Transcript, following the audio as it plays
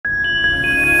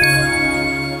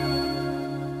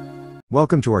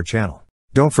Welcome to our channel.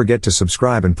 Don't forget to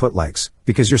subscribe and put likes,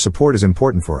 because your support is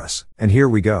important for us. And here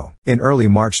we go. In early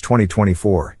March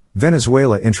 2024,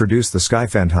 Venezuela introduced the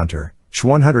Skyfend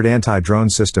SHH100 anti-drone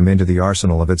system into the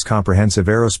arsenal of its Comprehensive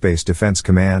Aerospace Defense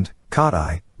Command,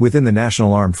 CADI, within the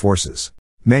National Armed Forces.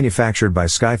 Manufactured by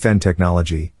Skyfend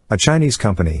Technology, a Chinese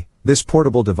company, this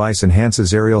portable device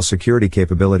enhances aerial security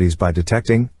capabilities by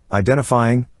detecting,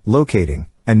 identifying, locating,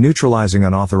 and neutralizing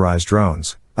unauthorized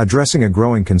drones, addressing a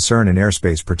growing concern in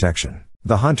airspace protection.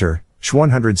 The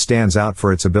SHH100 stands out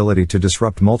for its ability to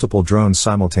disrupt multiple drones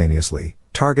simultaneously,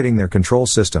 targeting their control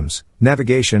systems,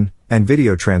 navigation, and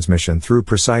video transmission through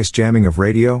precise jamming of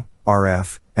radio,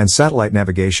 RF, and satellite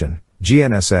navigation,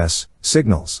 GNSS,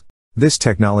 signals. This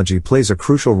technology plays a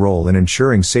crucial role in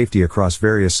ensuring safety across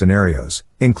various scenarios,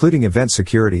 including event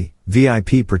security,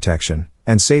 VIP protection,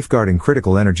 and safeguarding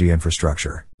critical energy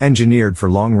infrastructure. Engineered for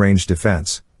long-range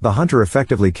defense, the Hunter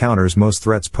effectively counters most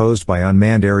threats posed by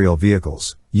unmanned aerial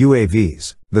vehicles,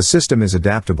 UAVs. The system is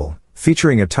adaptable,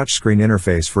 featuring a touchscreen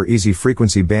interface for easy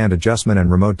frequency band adjustment and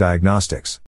remote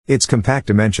diagnostics. Its compact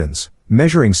dimensions,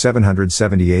 measuring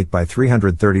 778 by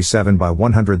 337 by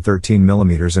 113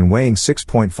 mm and weighing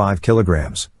 6.5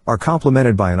 kg, are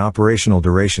complemented by an operational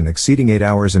duration exceeding 8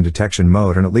 hours in detection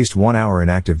mode and at least 1 hour in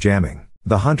active jamming.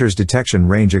 The Hunter's detection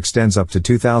range extends up to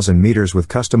 2,000 meters with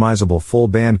customizable full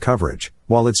band coverage,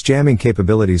 while its jamming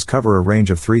capabilities cover a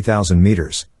range of 3,000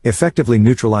 meters, effectively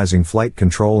neutralizing flight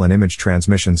control and image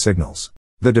transmission signals.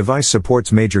 The device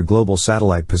supports major global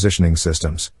satellite positioning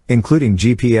systems, including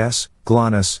GPS,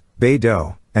 GLONASS,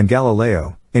 Beidou, and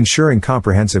Galileo, ensuring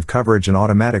comprehensive coverage and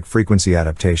automatic frequency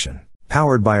adaptation.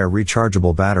 Powered by a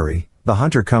rechargeable battery, the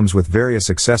Hunter comes with various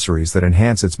accessories that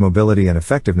enhance its mobility and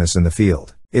effectiveness in the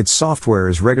field. Its software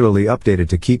is regularly updated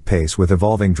to keep pace with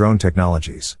evolving drone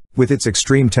technologies. With its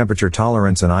extreme temperature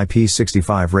tolerance and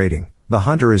IP65 rating, the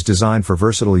Hunter is designed for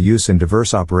versatile use in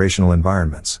diverse operational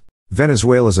environments.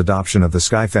 Venezuela's adoption of the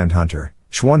Skyfend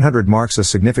SHH100 marks a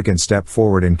significant step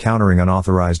forward in countering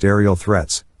unauthorized aerial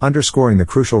threats, underscoring the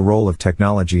crucial role of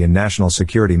technology in national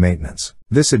security maintenance.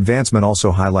 This advancement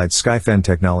also highlights Skyfend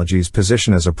Technology's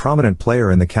position as a prominent player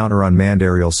in the counter-unmanned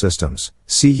aerial systems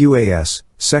 (CUAS)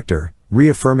 sector,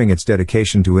 reaffirming its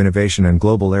dedication to innovation and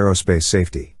global aerospace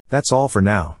safety. That's all for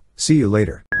now. See you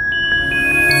later.